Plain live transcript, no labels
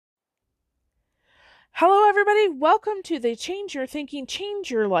Hello, everybody. Welcome to the Change Your Thinking, Change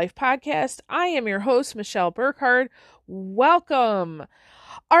Your Life podcast. I am your host, Michelle Burkhardt. Welcome.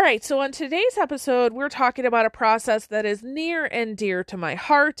 All right, so on today's episode, we're talking about a process that is near and dear to my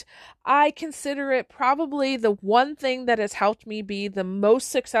heart. I consider it probably the one thing that has helped me be the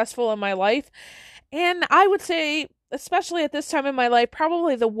most successful in my life. And I would say, especially at this time in my life,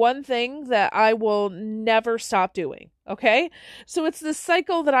 probably the one thing that I will never stop doing. Okay? So it's this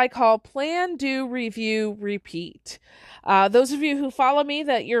cycle that I call plan, do, review, repeat. Those of you who follow me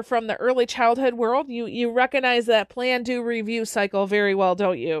that you're from the early childhood world, you recognize that plan, do, review cycle very well,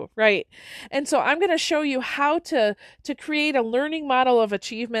 don't you? Right? And so I'm going to show you how to create a learning model of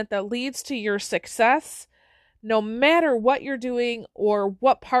achievement that leads to your success, no matter what you're doing or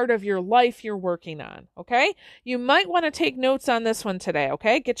what part of your life you're working on, okay? You might want to take notes on this one today,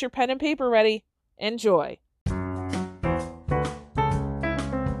 okay? Get your pen and paper ready. Enjoy.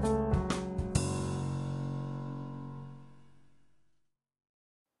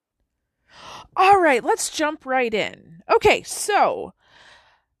 All right, let's jump right in. Okay, so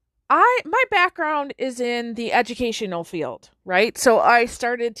my background is in the educational field, right? So I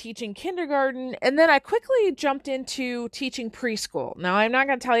started teaching kindergarten and then I quickly jumped into teaching preschool. Now, I'm not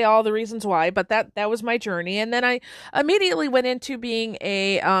going to tell you all the reasons why, but that was my journey. And then I immediately went into being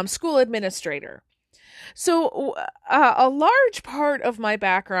a school administrator. So a large part of my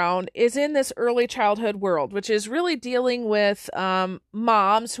background is in this early childhood world, which is really dealing with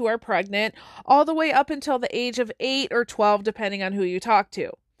moms who are pregnant all the way up until the age of 8 or 12, depending on who you talk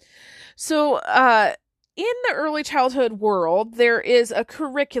to. So in the early childhood world, there is a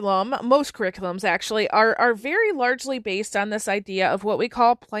curriculum. Most curriculums actually are very largely based on this idea of what we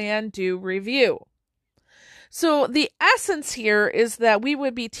call plan, do, review. So the essence here is that we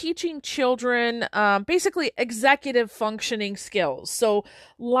would be teaching children basically executive functioning skills. So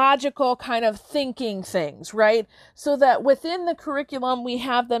logical kind of thinking things, right? So that within the curriculum, we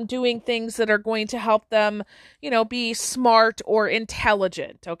have them doing things that are going to help them, be smart or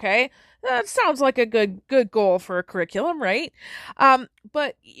intelligent, okay? That sounds like a good goal for a curriculum, right?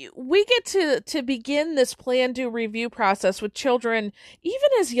 But we get to begin this plan, do, review process with children even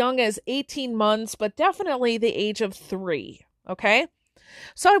as young as 18 months, but definitely the age of 3, okay?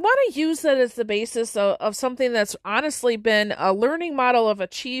 So I want to use that as the basis of something that's honestly been a learning model of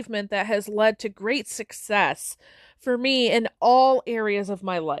achievement that has led to great success for me in all areas of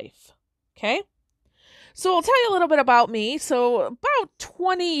my life, okay? So I'll tell you a little bit about me. So about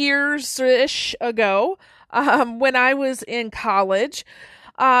 20 years-ish ago, when I was in college,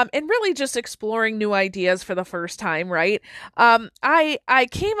 and really just exploring new ideas for the first time, right? I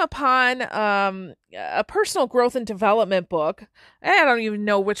came upon a personal growth and development book. I don't even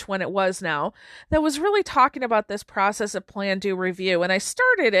know which one it was now, that was really talking about this process of plan, do, review. And I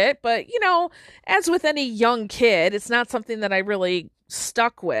started it, but as with any young kid, it's not something that I really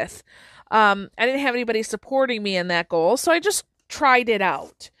stuck with. I didn't have anybody supporting me in that goal, so I just tried it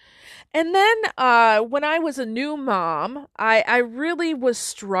out. And then when I was a new mom, I really was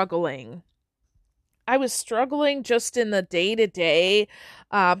struggling. I was struggling just in the day-to-day,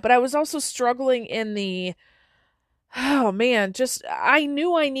 but I was also struggling in the, I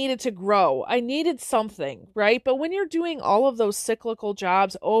knew I needed to grow. I needed something, right? But when you're doing all of those cyclical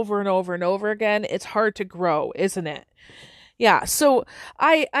jobs over and over and over again, it's hard to grow, isn't it? Yeah, so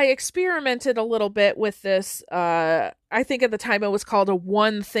I experimented a little bit with this. I think at the time it was called a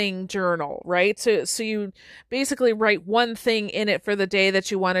one thing journal, right? So you basically write one thing in it for the day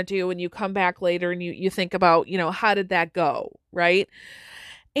that you want to do, and you come back later and you think about, how did that go, right?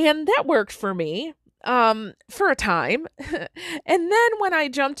 And that worked for me for a time. And then when I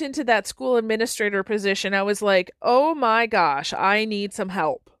jumped into that school administrator position, I was like, oh my gosh, I need some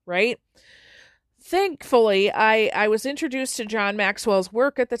help, right? Thankfully, I was introduced to John Maxwell's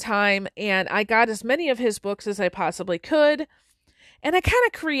work at the time, and I got as many of his books as I possibly could. And I kind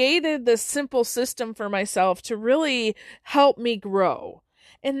of created this simple system for myself to really help me grow.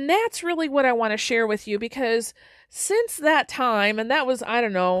 And that's really what I want to share with you, because since that time, and that was,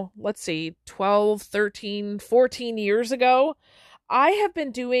 12, 13, 14 years ago, I have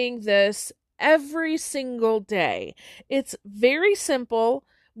been doing this every single day. It's very simple.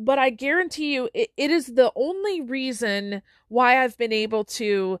 But I guarantee you, it is the only reason why I've been able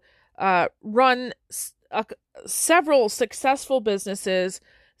to run several successful businesses,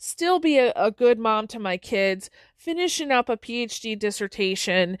 still be a good mom to my kids, finishing up a PhD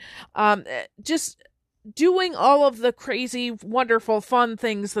dissertation, just doing all of the crazy, wonderful, fun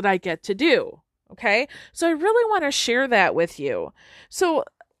things that I get to do. Okay? So I really want to share that with you. So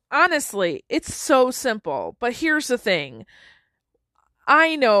honestly, it's so simple. But here's the thing.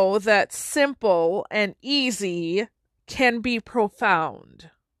 I know that simple and easy can be profound.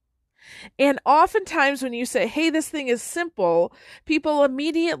 And oftentimes when you say, hey, this thing is simple, people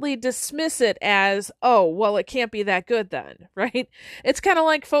immediately dismiss it as, oh, well, it can't be that good then, right? It's kind of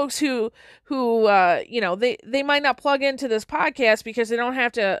like folks who they might not plug into this podcast because they don't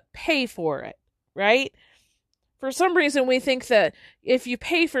have to pay for it, right? For some reason, we think that if you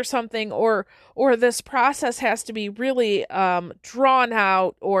pay for something or this process has to be really drawn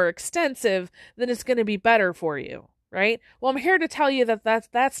out or extensive, then it's going to be better for you, right? Well, I'm here to tell you that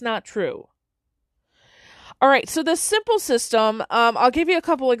that's not true. All right, so the simple system, I'll give you a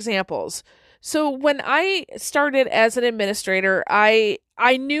couple examples. So when I started as an administrator, I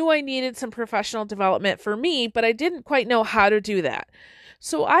knew I needed some professional development for me, but I didn't quite know how to do that.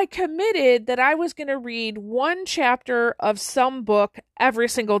 So I committed that I was going to read one chapter of some book every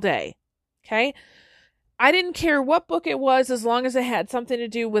single day. Okay? I didn't care what book it was as long as it had something to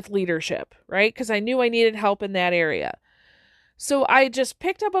do with leadership, right? Because I knew I needed help in that area. So I just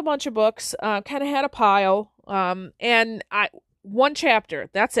picked up a bunch of books, kind of had a pile, and one chapter,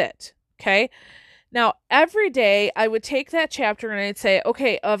 that's it. Okay? Now, every day I would take that chapter and I'd say,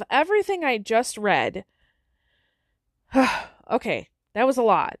 okay, of everything I just read, okay, that was a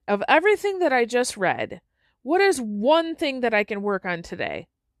lot. Of everything that I just read, what is one thing that I can work on today?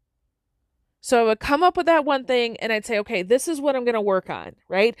 So I would come up with that one thing and I'd say, okay, this is what I'm going to work on,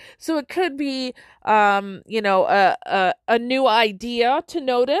 right? So it could be, a new idea to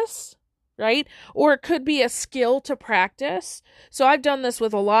notice, right? Or it could be a skill to practice. So I've done this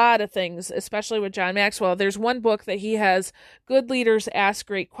with a lot of things, especially with John Maxwell. There's one book that he has, Good Leaders Ask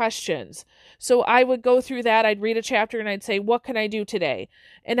Great Questions. So I would go through that. I'd read a chapter and I'd say, what can I do today?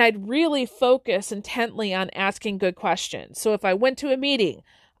 And I'd really focus intently on asking good questions. So if I went to a meeting,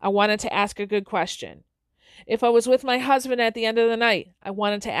 I wanted to ask a good question. If I was with my husband at the end of the night, I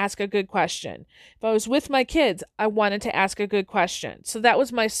wanted to ask a good question. If I was with my kids, I wanted to ask a good question. So that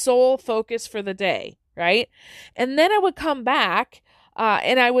was my sole focus for the day, right? And then I would come back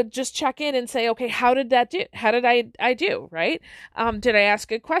and I would just check in and say, okay, how did that do? How did I do, right? Did I ask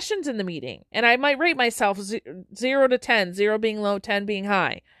good questions in the meeting? And I might rate myself 0 to 10, 0 being low, 10 being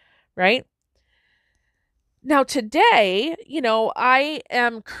high, right? Now today, I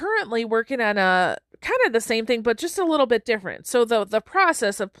am currently working on a kind of the same thing, but just a little bit different. So the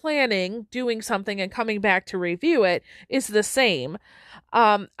process of planning, doing something and coming back to review it is the same.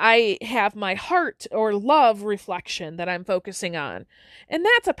 I have my heart or love reflection that I'm focusing on, and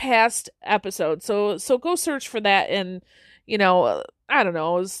that's a past episode. So go search for that. And, I don't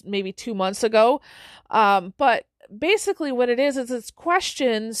know, it was maybe 2 months ago. But basically what it is it's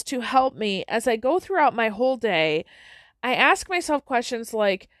questions to help me as I go throughout my whole day. I ask myself questions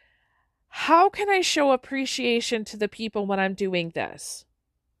like, how can I show appreciation to the people when I'm doing this?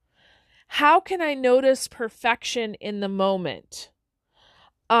 How can I notice perfection in the moment?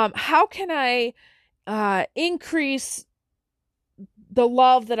 How can I increase the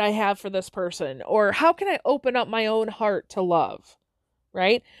love that I have for this person? Or how can I open up my own heart to love?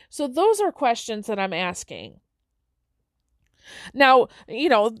 Right? So those are questions that I'm asking. Now,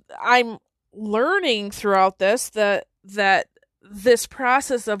 I'm learning throughout this that this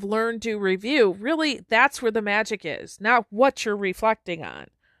process of learn, do, review, really, that's where the magic is, not what you're reflecting on.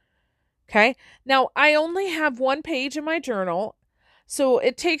 Okay? Now, I only have one page in my journal, so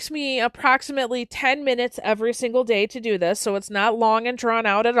it takes me approximately 10 minutes every single day to do this, so it's not long and drawn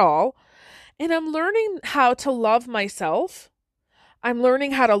out at all. And I'm learning how to love myself. I'm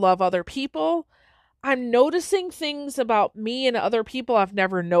learning how to love other people. I'm noticing things about me and other people I've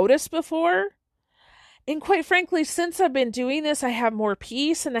never noticed before. And quite frankly, since I've been doing this, I have more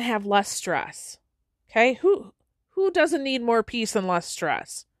peace and I have less stress. Okay? Who doesn't need more peace and less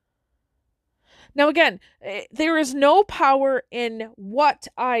stress? Now, again, there is no power in what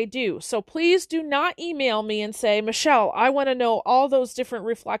I do. So please do not email me and say, Michelle, I want to know all those different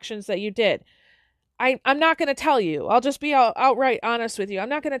reflections that you did. I'm not going to tell you. I'll just be outright honest with you. I'm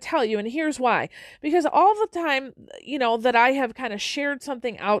not going to tell you. And here's why. Because all the time, that I have kind of shared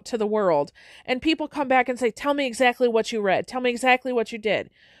something out to the world and people come back and say, tell me exactly what you read. Tell me exactly what you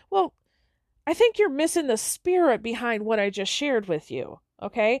did. Well, I think you're missing the spirit behind what I just shared with you.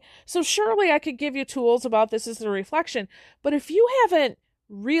 Okay. So surely I could give you tools about this as a reflection, but if you haven't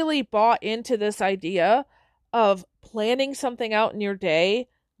really bought into this idea of planning something out in your day,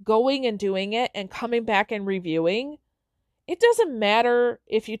 going and doing it and coming back and reviewing, it doesn't matter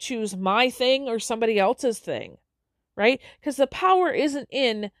if you choose my thing or somebody else's thing, right? Because the power isn't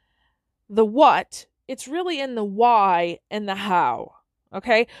in the what, it's really in the why and the how,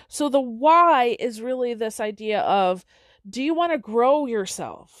 okay? So the why is really this idea of Do you want to grow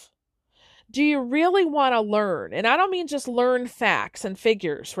yourself? Do you really want to learn? And I don't mean just learn facts and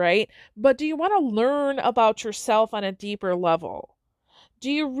figures, right? But do you want to learn about yourself on a deeper level?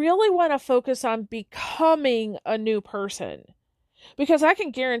 Do you really want to focus on becoming a new person? Because I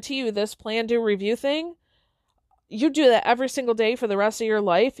can guarantee you this plan, do, review thing, you do that every single day for the rest of your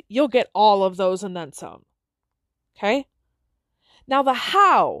life, you'll get all of those and then some. Okay? Now the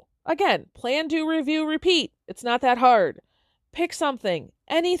how, again, plan, do, review, repeat. It's not that hard. Pick something,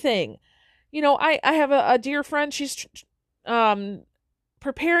 anything. I have a dear friend, she's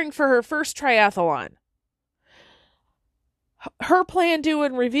preparing for her first triathlon. Her plan, do,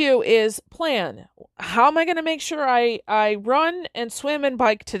 and review is plan. How am I going to make sure I run and swim and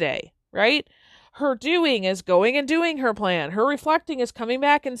bike today, right? Her doing is going and doing her plan. Her reflecting is coming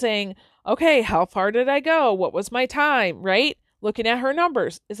back and saying, okay, how far did I go? What was my time, right? Looking at her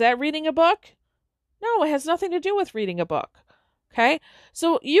numbers. Is that reading a book? No, it has nothing to do with reading a book. Okay?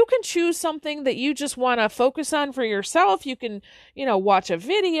 So you can choose something that you just want to focus on for yourself. You can, watch a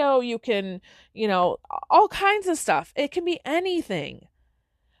video. You can, all kinds of stuff. It can be anything.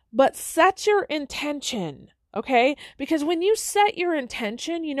 But set your intention, okay? Because when you set your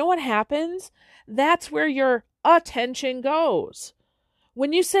intention, you know what happens? That's where your attention goes.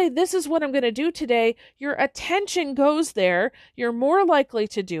 When you say, this is what I'm going to do today, your attention goes there. You're more likely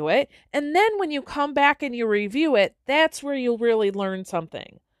to do it. And then when you come back and you review it, that's where you'll really learn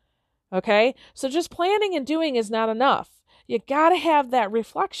something. Okay? So just planning and doing is not enough. You got to have that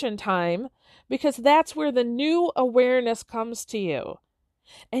reflection time because that's where the new awareness comes to you.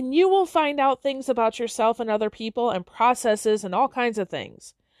 And you will find out things about yourself and other people and processes and all kinds of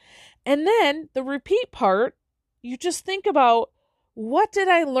things. And then the repeat part, you just think about, what did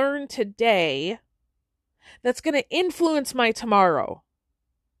I learn today that's going to influence my tomorrow?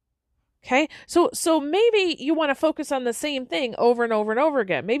 Okay? So maybe you want to focus on the same thing over and over and over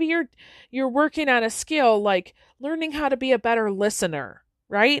again. Maybe you're working on a skill like learning how to be a better listener,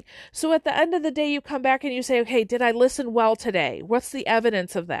 right? So at the end of the day, you come back and you say, okay, did I listen well today? What's the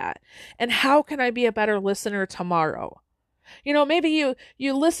evidence of that? And how can I be a better listener tomorrow? Maybe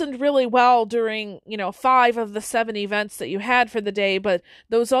you listened really well during, 5 of the 7 events that you had for the day, but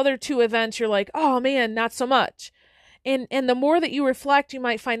those other 2 events, you're like, oh man, not so much. And the more that you reflect, you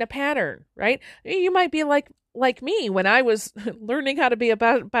might find a pattern, right? You might be like me when I was learning how to be a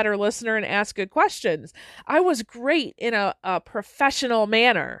better listener and ask good questions. I was great in a professional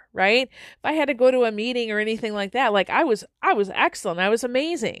manner, right? If I had to go to a meeting or anything like that, like I was excellent. I was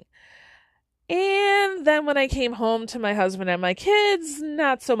amazing. And then when I came home to my husband and my kids,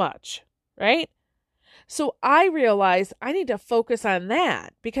 not so much, right? So I realized I need to focus on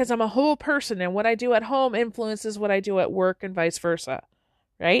that because I'm a whole person and what I do at home influences what I do at work and vice versa,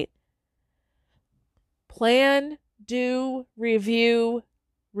 right? Plan, do, review,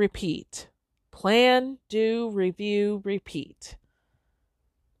 repeat. Plan, do, review, repeat.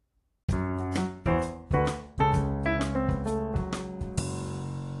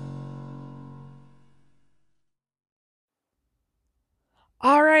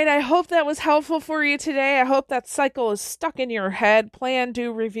 All right, I hope that was helpful for you today. I hope that cycle is stuck in your head. Plan,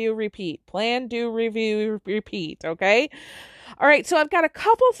 do, review, repeat. Plan, do, review, repeat, okay? All right, so I've got a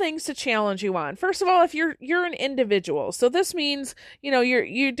couple things to challenge you on. First of all, if you're an individual, so this means,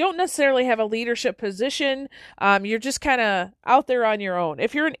 you don't necessarily have a leadership position. You're just kind of out there on your own.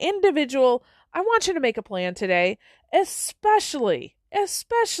 If you're an individual, I want you to make a plan today, especially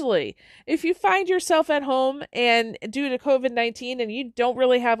if you find yourself at home and due to COVID-19 and you don't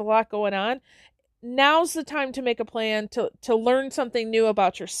really have a lot going on, now's the time to make a plan to learn something new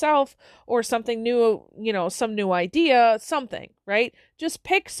about yourself or something new, some new idea, something, right? Just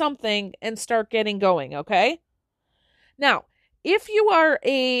pick something and start getting going, okay? Now, if you are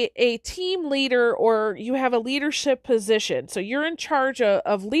a team leader or you have a leadership position, so you're in charge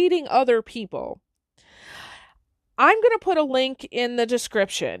of leading other people, I'm going to put a link in the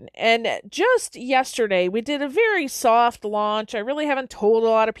description. And just yesterday, we did a very soft launch. I really haven't told a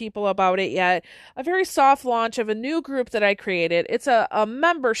lot of people about it yet. A very soft launch of a new group that I created. It's a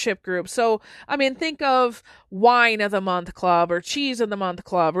membership group. So, think of Wine of the Month Club or Cheese of the Month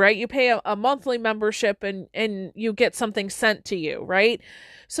Club, right? You pay a monthly membership and you get something sent to you, right?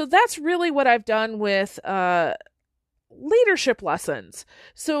 So that's really what I've done with leadership lessons.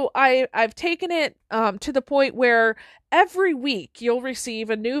 So I've taken it to the point where every week you'll receive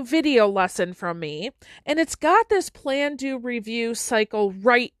a new video lesson from me, and it's got this plan, do, review cycle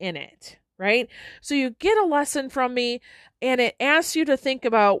right in it, right? So you get a lesson from me and it asks you to think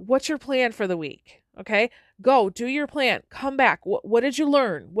about what's your plan for the week, okay? Go do your plan, come back. What did you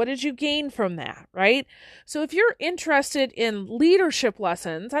learn? What did you gain from that? Right? So if you're interested in leadership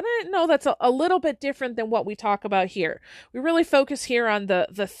lessons, and I know that's a little bit different than what we talk about here. We really focus here on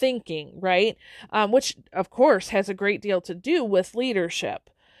the thinking, right? Which of course has a great deal to do with leadership.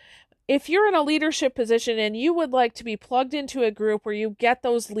 If you're in a leadership position and you would like to be plugged into a group where you get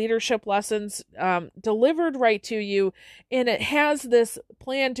those leadership lessons delivered right to you, and it has this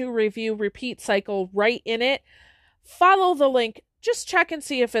plan, do, review, repeat cycle right in it, follow the link. Just check and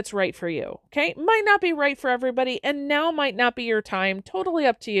see if it's right for you. Okay? Might not be right for everybody, and now might not be your time. Totally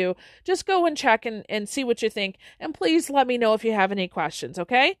up to you. Just go and check and see what you think. And please let me know if you have any questions,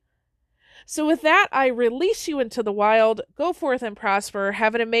 okay? So with that, I release you into the wild. Go forth and prosper.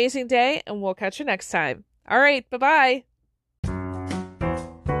 Have an amazing day, and we'll catch you next time. All right, bye-bye.